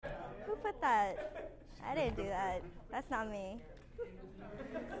put that? I didn't do that. That's not me.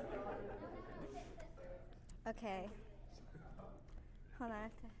 Okay. Hold on, I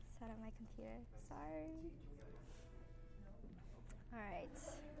have to set up my computer. Sorry. All right.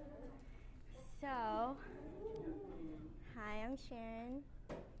 So, hi, I'm Sharon.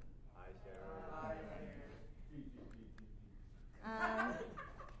 Hi, Sharon.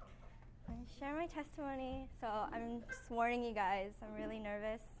 I'm sharing my testimony, so I'm just warning you guys. I'm really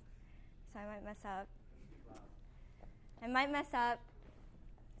nervous, so I might mess up.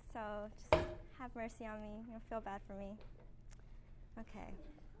 So just have mercy on me. You'll feel bad for me. Okay.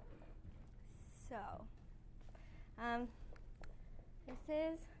 So, this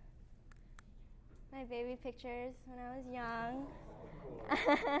is my baby pictures when I was young.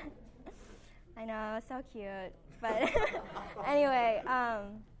 I know, so cute. But anyway,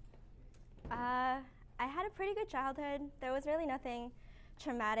 I had a pretty good childhood. There was really nothing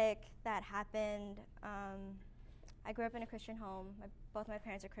traumatic that happened. I grew up in a Christian home. Both my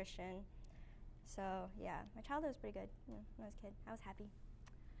parents are Christian. So, yeah, my childhood was pretty good when I was a kid. I was happy.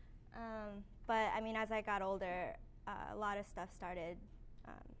 But, I mean, as I got older, a lot of stuff started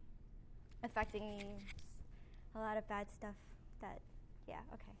affecting me. Just a lot of bad stuff that, yeah,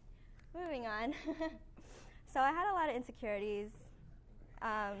 okay. Moving on. So I had a lot of insecurities.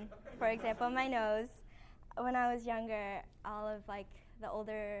 For example, my nose. When I was younger, all of, the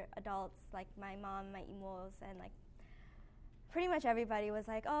older adults, my mom, my emos, and, pretty much everybody was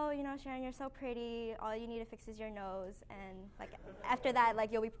like, oh, Sharon, you're so pretty. All you need to fix is your nose. And, after that,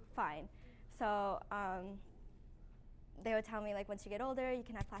 you'll be fine. So they would tell me, once you get older, you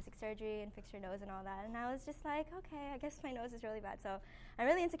can have plastic surgery and fix your nose and all that. And I was just like, okay, I guess my nose is really bad. So I'm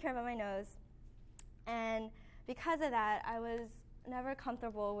really insecure about my nose. And because of that, I was never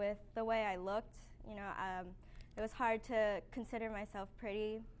comfortable with the way I looked. It was hard to consider myself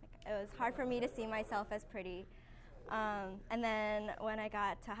pretty. It was hard for me to see myself as pretty. And then when I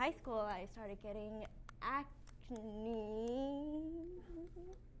got to high school, I started getting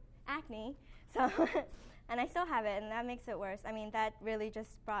acne. So, and I still have it, and that makes it worse. I mean, that really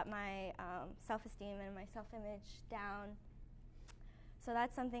just brought my self-esteem and my self-image down. So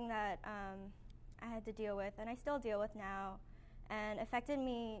that's something that I had to deal with, and I still deal with now, and affected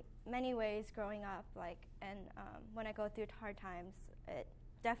me many ways growing up. And when I go through hard times, it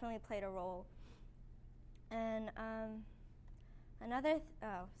definitely played a role. And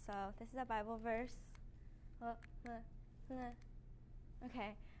so this is a Bible verse.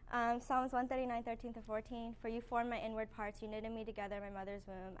 Okay. Psalms 139, 13-14. For you formed my inward parts, you knitted me together in my mother's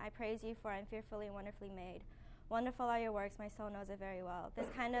womb. I praise you, for I am fearfully and wonderfully made. Wonderful are your works, my soul knows it very well.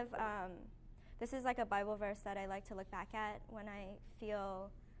 This is a Bible verse that I like to look back at when I feel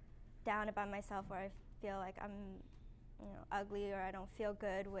down about myself, or I feel like I'm ugly, or I don't feel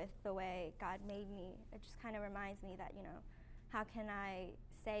good with the way God made me. It just kind of reminds me that, how can I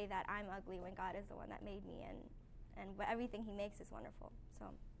say that I'm ugly when God is the one that made me, and everything he makes is wonderful. So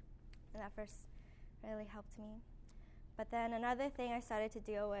that verse really helped me. But then another thing I started to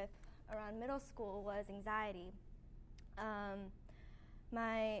deal with around middle school was anxiety.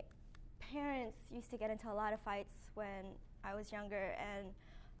 My parents used to get into a lot of fights when I was younger, and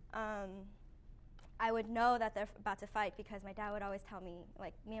I would know that they're about to fight because my dad would always tell me,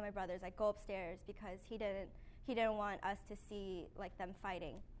 me and my brothers, go upstairs, because he didn't want us to see them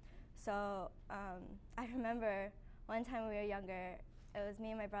fighting. So I remember one time when we were younger, it was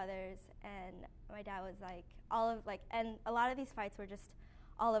me and my brothers, and my dad was and a lot of these fights were just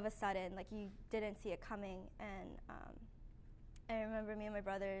all of a sudden, you didn't see it coming. And I remember me and my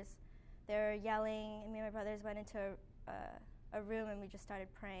brothers, they were yelling, and me and my brothers went into a room, and we just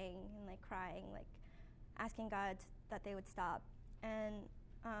started praying and crying, asking God that they would stop. And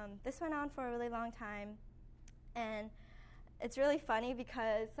this went on for a really long time. And it's really funny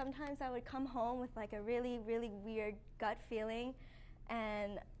because sometimes I would come home with a really, really weird gut feeling.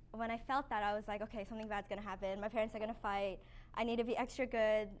 And when I felt that, I was like, okay, something bad's going to happen. My parents are going to fight. I need to be extra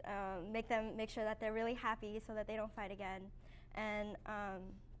good, make sure that they're really happy so that they don't fight again. And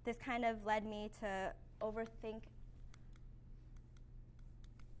this kind of led me to overthink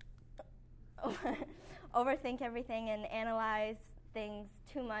everything and analyze things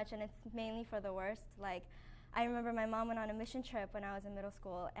too much, and it's mainly for the worst. I remember my mom went on a mission trip when I was in middle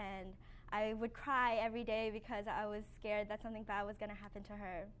school, and I would cry every day because I was scared that something bad was going to happen to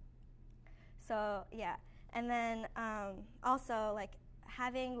her. So, yeah. And then also,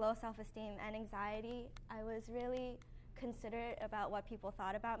 having low self-esteem and anxiety, I was really considerate about what people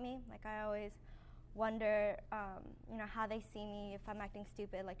thought about me. I always wonder, how they see me, if I'm acting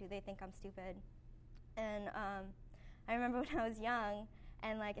stupid, do they think I'm stupid? And I remember when I was young,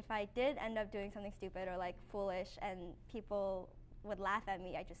 And like if I did end up doing something stupid or like foolish and people would laugh at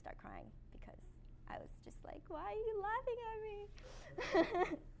me, I just start crying because I was just like, why are you laughing at me?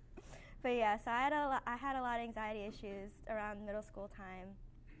 But yeah, so I had a lot of anxiety issues around middle school time,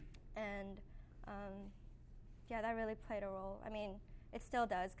 and yeah, that really played a role. I mean, it still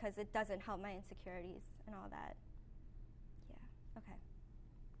does because it doesn't help my insecurities and all that. Yeah, okay.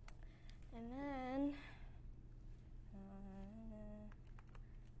 And then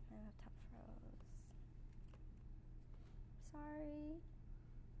I have top froze. Sorry.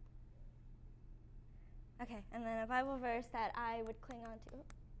 Okay, and then a Bible verse that I would cling on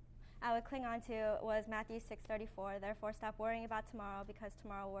to was Matthew 6:34. Therefore, stop worrying about tomorrow, because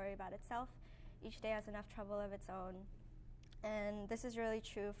tomorrow will worry about itself. Each day has enough trouble of its own. And this is really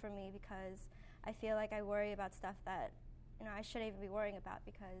true for me because I feel like I worry about stuff that I shouldn't even be worrying about,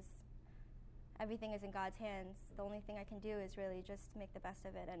 because everything is in God's hands. The only thing I can do is really just make the best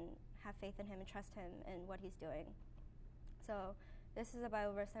of it and have faith in Him and trust Him in what He's doing. So this is a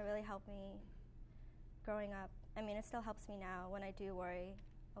Bible verse that really helped me growing up. I mean, it still helps me now when I do worry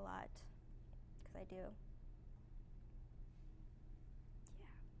a lot, because I do.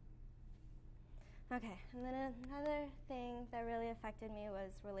 Yeah. Okay, and then another thing that really affected me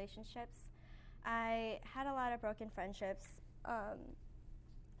was relationships. I had a lot of broken friendships.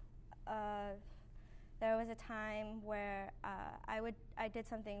 There was a time where I did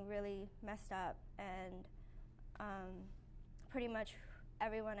something really messed up, and pretty much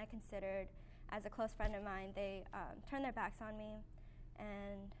everyone I considered as a close friend of mine, they turned their backs on me,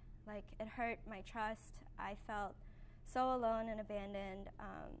 and like it hurt my trust. I felt so alone and abandoned.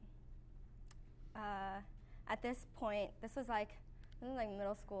 At this point, this was like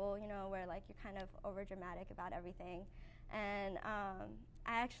middle school, where like you're kind of over dramatic about everything, and I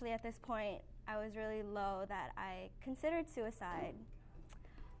actually at this point I was really low that I considered suicide.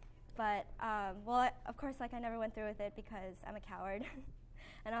 But well, of course, like I never went through with it because I'm a coward.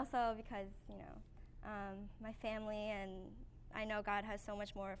 And also because, my family, and I know God has so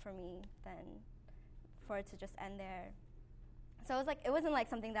much more for me than for it to just end there. So it wasn't like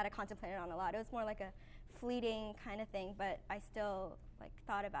something that I contemplated on a lot. It was more like a fleeting kind of thing, but I still like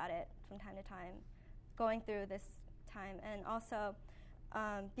thought about it from time to time, going through this time. And also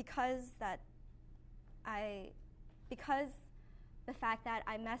because the fact that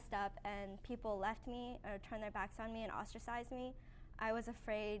I messed up and people left me or turned their backs on me and ostracized me, I was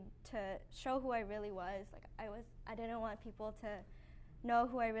afraid to show who I really was. I didn't want people to know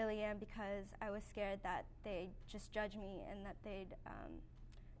who I really am, because I was scared that they'd just judge me and that they'd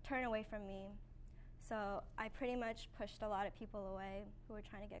turn away from me. So I pretty much pushed a lot of people away who were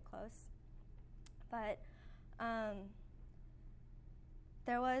trying to get close. But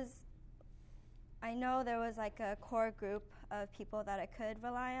I know there was like a core group of people that I could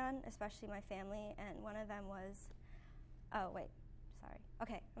rely on, especially my family, and one of them was,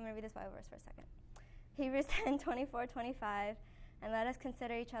 okay, I'm going to read this Bible verse for a second. Hebrews 10:24-25, and let us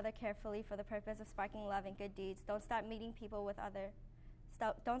consider each other carefully for the purpose of sparking love and good deeds. Don't stop meeting together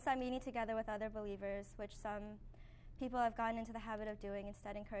with other believers, which some people have gotten into the habit of doing.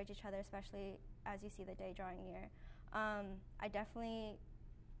 Instead, encourage each other, especially as you see the day drawing near. I definitely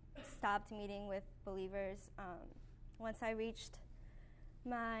stopped meeting with believers. Once I reached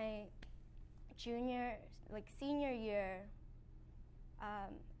my senior year,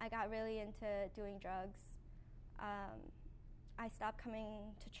 I got really into doing drugs. I stopped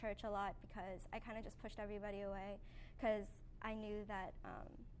coming to church a lot because I kind of just pushed everybody away, because I knew that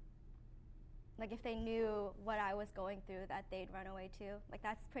if they knew what I was going through, that they'd run away too.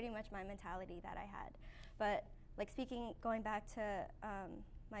 That's pretty much my mentality that I had. But going back to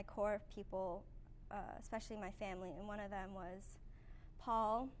my core people, especially my family, and one of them was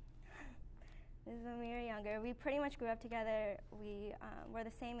Paul. This is when we were younger. We pretty much grew up together. We were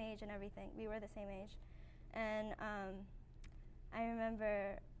the same age and everything. We were the same age. And I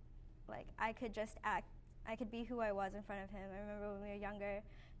remember, I could be who I was in front of him. I remember when we were younger.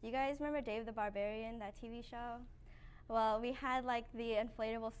 Do you guys remember Dave the Barbarian, that TV show? Well, we had the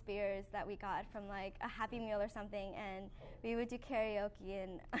inflatable spears that we got from a Happy Meal or something, and we would do karaoke,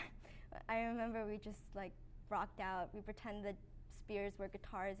 and I remember we just rocked out. We pretended the spears were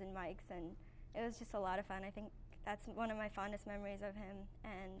guitars and mics, and it was just a lot of fun. I think that's one of my fondest memories of him.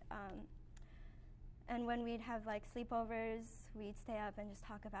 And when we'd have sleepovers, we'd stay up and just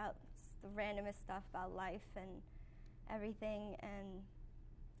talk about the randomest stuff about life and everything, and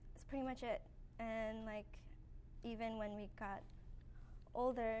that's pretty much it. And even when we got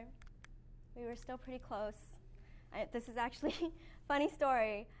older, we were still pretty close. This is actually funny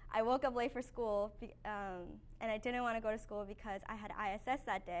story, I woke up late for school and I didn't want to go to school because I had ISS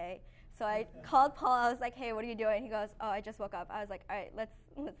that day. So I called Paul. I was like, hey, what are you doing? He goes, oh, I just woke up. I was like, all right, let's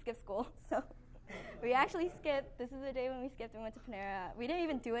skip school. So we actually skipped. This is the day when we skipped and went to Panera. We didn't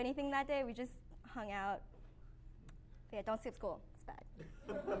even do anything that day. We just hung out. But yeah, don't skip school. It's bad.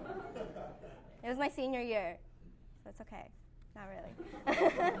 It was my senior year, so it's okay. Not really.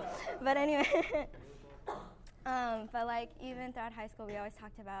 But anyway, but like even throughout high school, we always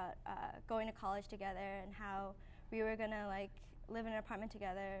talked about going to college together and how we were gonna like live in an apartment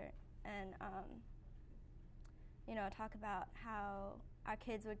together and talk about how our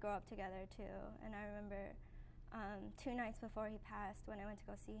kids would grow up together too. And I remember 2 nights before he passed, when I went to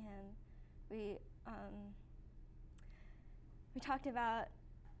go see him, we talked about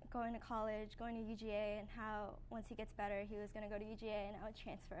going to college, going to UGA, and how once he gets better, he was going to go to UGA and I would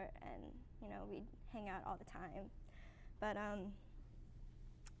transfer, and we'd hang out all the time. But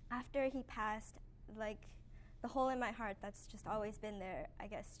after he passed, like the hole in my heart that's just always been there, I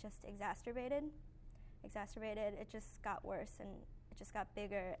guess, just exacerbated. It just got worse and it just got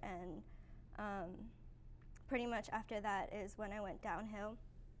bigger, and pretty much after that is when I went downhill.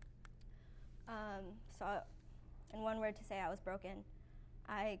 So in one word to say, I was broken.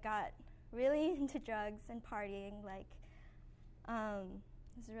 I got really into drugs and partying.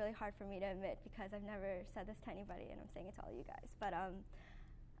 This is really hard for me to admit because I've never said this to anybody, and I'm saying it to all you guys. But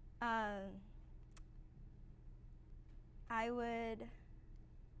I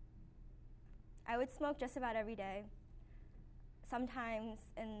would smoke just about every day. Sometimes,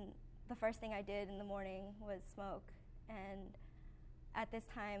 and the first thing I did in the morning was smoke. And at this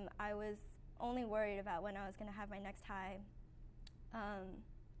time, I was only worried about when I was going to have my next high.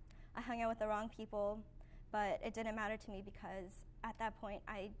 I hung out with the wrong people, but it didn't matter to me because at that point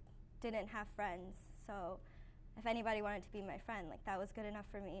I didn't have friends. So if anybody wanted to be my friend, like that was good enough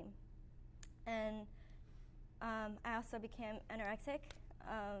for me. And I also became anorexic.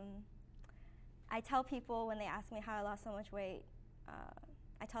 I tell people when they ask me how I lost so much weight,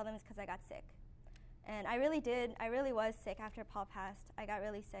 I tell them it's because I got sick. And I really was sick after Paul passed. I got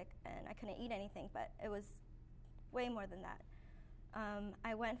really sick and I couldn't eat anything, but it was way more than that.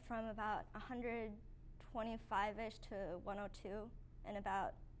 I went from about 125-ish to 102 in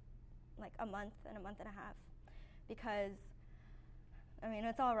about like a month and a half because,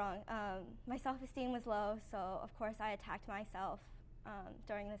 it's all wrong. My self-esteem was low, so of course I attacked myself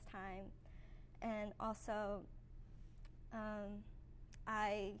during this time. And also,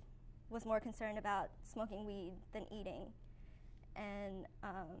 I was more concerned about smoking weed than eating. And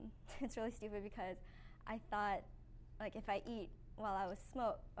it's really stupid because I thought, like, if I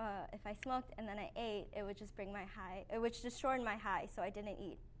smoked and then I ate, it would just bring my high. It would just shorten my high, so I didn't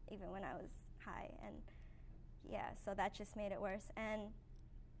eat even when I was high. And yeah, so that just made it worse. And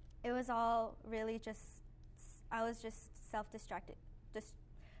it was all really I was just self-destructed.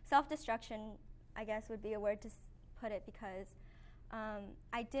 Self-destruction, I guess, would be a word to put it because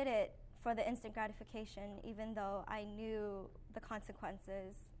I did it for the instant gratification, even though I knew the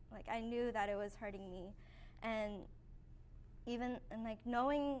consequences. Like, I knew that it was hurting me. And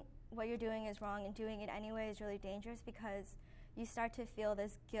knowing what you're doing is wrong and doing it anyway is really dangerous because you start to feel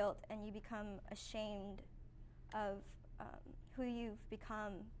this guilt and you become ashamed of who you've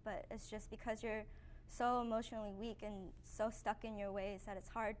become. But it's just because you're so emotionally weak and so stuck in your ways that it's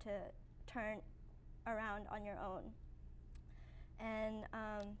hard to turn around on your own. And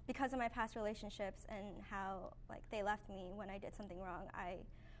because of my past relationships and how they left me when I did something wrong, I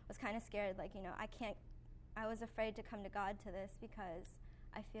was kind of scared. I was afraid to come to God to this because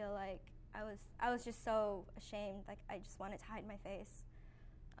I feel like I was just so ashamed. I just wanted to hide my face.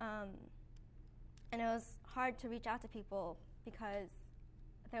 And it was hard to reach out to people because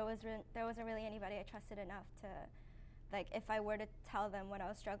there wasn't really anybody I trusted enough to, if I were to tell them what I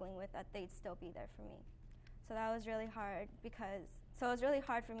was struggling with, that they'd still be there for me. So that was really hard so it was really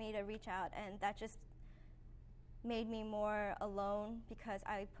hard for me to reach out, and that just made me more alone because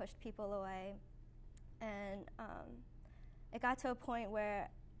I pushed people away. And it got to a point where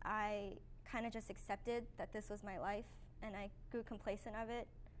I kind of just accepted that this was my life, and I grew complacent of it.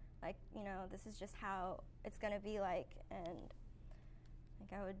 This is just how it's going to be like. And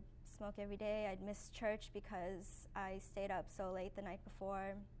I would smoke every day. I'd miss church because I stayed up so late the night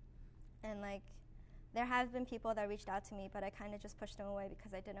before. And there have been people that reached out to me, but I kind of just pushed them away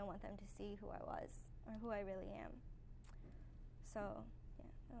because I didn't want them to see who I was or who I really am. So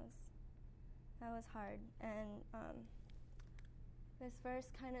yeah, that was hard. And this verse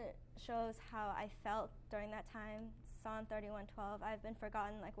kind of shows how I felt during that time. Psalm 31:12. I've been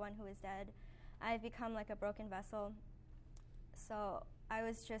forgotten like one who is dead. I've become like a broken vessel. So I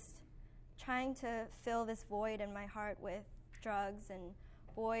was just trying to fill this void in my heart with drugs and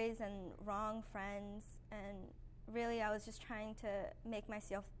boys and wrong friends, and really I was just trying to make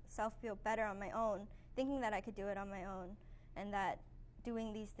myself feel better on my own, thinking that I could do it on my own and that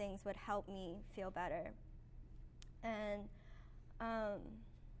doing these things would help me feel better. And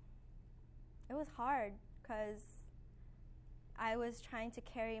it was hard because I was trying to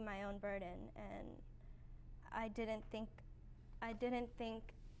carry my own burden, and I didn't think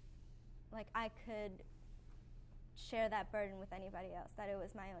like I could share that burden with anybody else, that it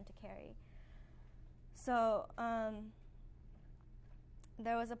was my own to carry. So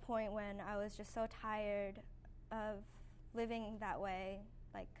there was a point when I was just so tired of living that way,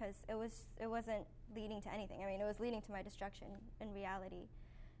 like, because it wasn't leading to anything. I mean, it was leading to my destruction in reality.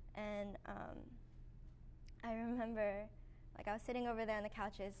 And I remember, like, I was sitting over there on the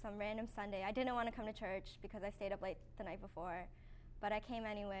couches some random Sunday. I didn't want to come to church because I stayed up late the night before, but I came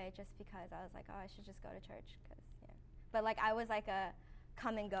anyway just because I was like, oh, I should just go to church. But like, I was like a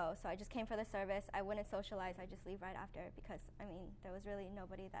come and go, so I just came for the service. I wouldn't socialize. I just leave right after because, I mean, there was really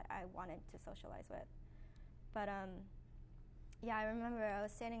nobody that I wanted to socialize with. But yeah, I remember I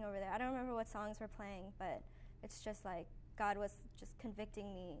was standing over there. I don't remember what songs were playing, but it's just like God was just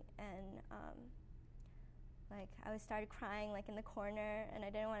convicting me, and like I started crying like in the corner, and I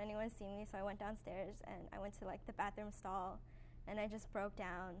didn't want anyone to see me, so I went downstairs and I went to like the bathroom stall, and I just broke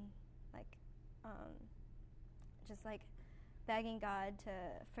down, like just like begging God to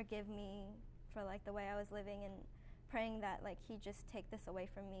forgive me for like the way I was living, and praying that like He just take this away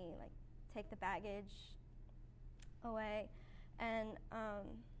from me, like take the baggage away. And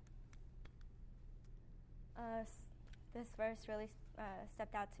this verse really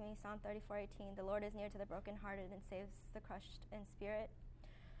stepped out to me, Psalm 34:18. The Lord is near to the brokenhearted and saves the crushed in spirit.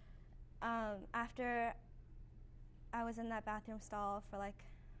 After I was in that bathroom stall for like,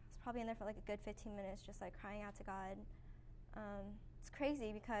 I was probably in there for like a good 15 minutes, just like crying out to God. It's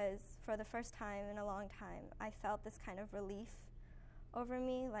crazy because for the first time in a long time, I felt this kind of relief over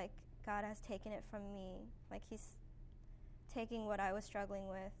me, like God has taken it from me, like He's taking what I was struggling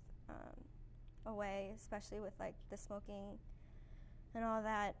with away, especially with like the smoking and all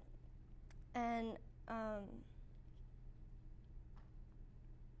that. And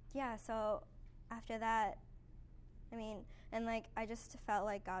yeah, so after that, I mean, and like I just felt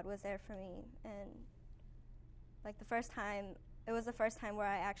like God was there for me, and like it was the first time where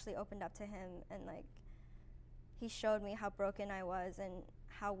I actually opened up to Him, and like He showed me how broken I was and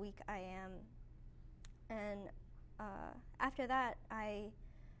how weak I am. And after that, I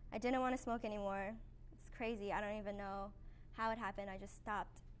didn't want to smoke anymore. It's crazy. I don't even know how it happened. I just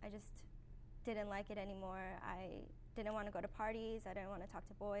stopped. I just didn't like it anymore. I didn't want to go to parties. I didn't want to talk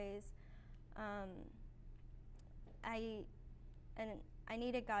to boys. I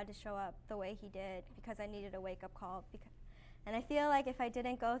needed God to show up the way He did because I needed a wake-up call. And I feel like if I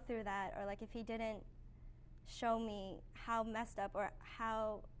didn't go through that, or like if He didn't show me how messed up or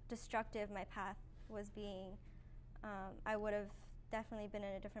how destructive my path was being, I would have definitely been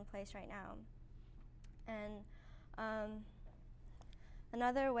in a different place right now. And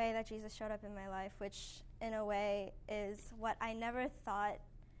another way that Jesus showed up in my life, which in a way is what I never thought,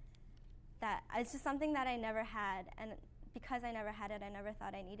 that it's just something that I never had, and because I never had it, I never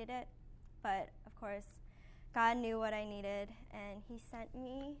thought I needed it. But of course, God knew what I needed, and He sent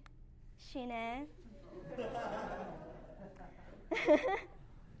me Shine.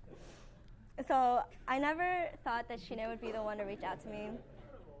 So I never thought that Shine would be the one to reach out to me.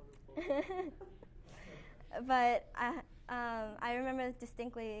 But I remember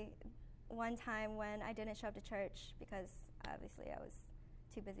distinctly one time when I didn't show up to church because obviously I was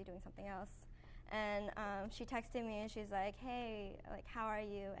too busy doing something else. And she texted me and she's like, hey, like, how are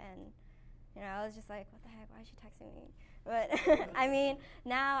you? And, you know, I was just like, what the heck, why is she texting me? But, I mean,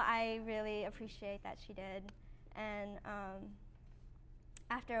 now I really appreciate that she did. And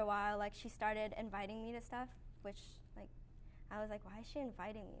after a while, like, she started inviting me to stuff, which, like, I was like, why is she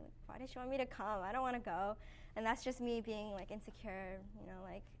inviting me? Like, why does she want me to come? I don't want to go. And that's just me being, like, insecure, you know,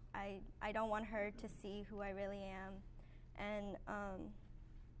 like, I don't want her to see who I really am. And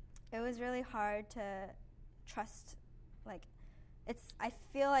it was really hard to trust, like, I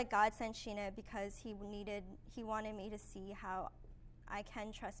feel like God sent Sheena because He wanted me to see how I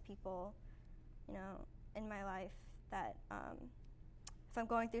can trust people, you know, in my life, that if I'm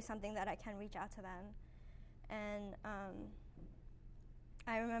going through something that I can reach out to them. And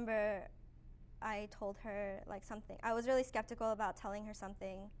I remember I told her, like, something. I was really skeptical about telling her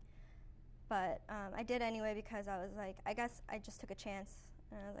something, but I did anyway because I was like, I guess I just took a chance.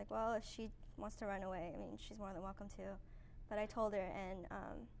 And I was like, well, if she wants to run away, I mean, she's more than welcome to. but I told her, and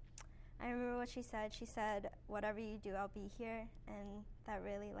I remember what she said. She said, "Whatever you do, I'll be here," and that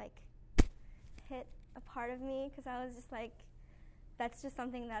really like hit a part of me, because I was just like, that's just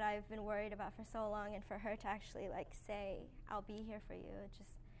something that I've been worried about for so long, and for her to actually like say, "I'll be here for you,"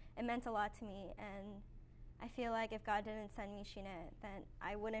 it meant a lot to me. And I feel like if God didn't send me Sheena, then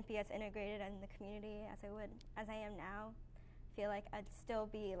I wouldn't be as integrated in the community as I am now. I feel like I'd still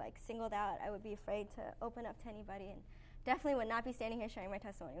be like singled out. I would be afraid to open up to anybody, and definitely would not be standing here sharing my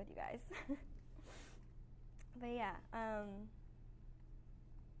testimony with you guys. But yeah,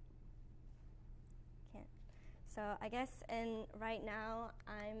 can't. So I guess right now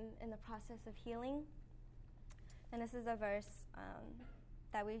I'm in the process of healing, and this is a verse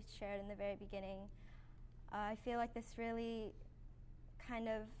that we shared in the very beginning. I feel like this really kind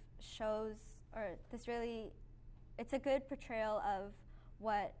of shows, or it's a good portrayal of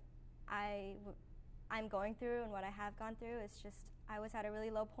what I'm going through and what I have gone through. It's just, I was at a really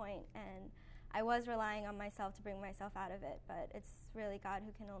low point, and I was relying on myself to bring myself out of it, but it's really God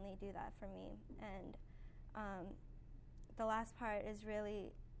who can only do that for me. And the last part is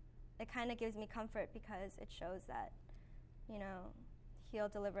really, it kind of gives me comfort, because it shows that, He'll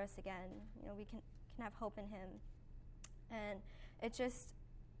deliver us again. We can have hope in Him. And it just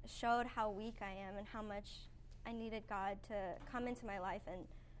showed how weak I am and how much I needed God to come into my life and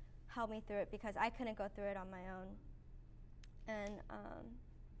help me through it, because I couldn't go through it on my own.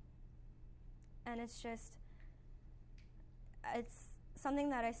 And it's something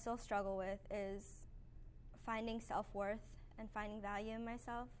that I still struggle with, is finding self-worth and finding value in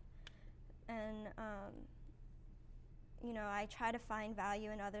myself. And I try to find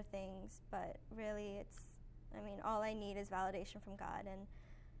value in other things, but really all I need is validation from God. And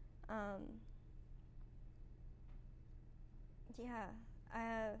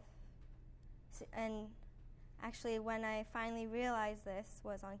and actually, when I finally realized this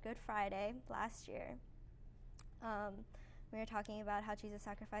was on Good Friday last year. We were talking about how Jesus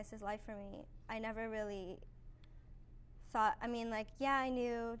sacrificed His life for me. I never really thought, I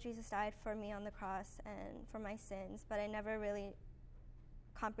knew Jesus died for me on the cross and for my sins, but I never really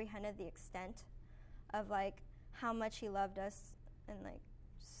comprehended the extent of how much He loved us, and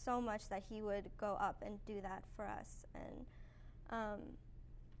so much that He would go up and do that for us. And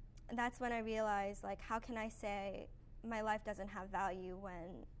that's when I realized, how can I say my life doesn't have value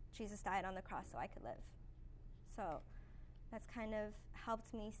when Jesus died on the cross so I could live? So that's kind of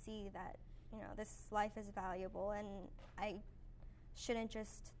helped me see that, this life is valuable, and I shouldn't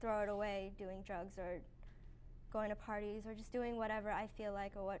just throw it away doing drugs or going to parties or just doing whatever I feel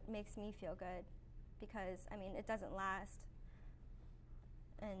like or what makes me feel good, because, it doesn't last.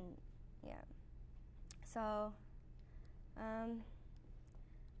 And, yeah. So,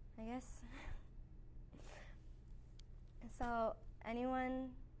 I guess, so anyone,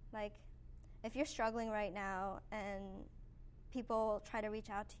 if you're struggling right now and people try to reach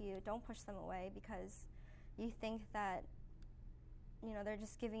out to you, don't push them away because you think that, they're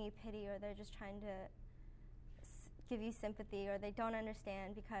just giving you pity, or they're just trying to give you sympathy, or they don't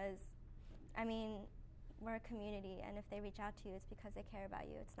understand, because, we're a community, and if they reach out to you, it's because they care about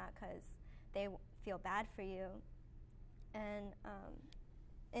you. It's not because they feel bad for you. And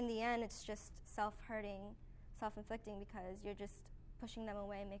in the end, it's just self-hurting, self-inflicting, because you're just pushing them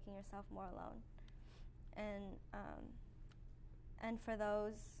away, making yourself more alone. And for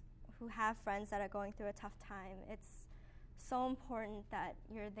those who have friends that are going through a tough time, it's so important that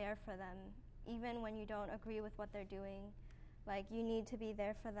you're there for them, even when you don't agree with what they're doing. You need to be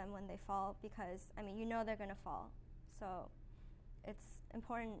there for them when they fall, because, they're going to fall. So it's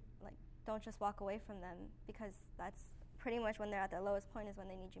important, don't just walk away from them, because that's pretty much when they're at their lowest point is when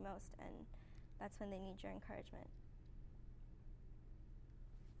they need you most, and that's when they need your encouragement.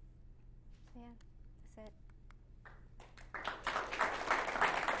 So, yeah.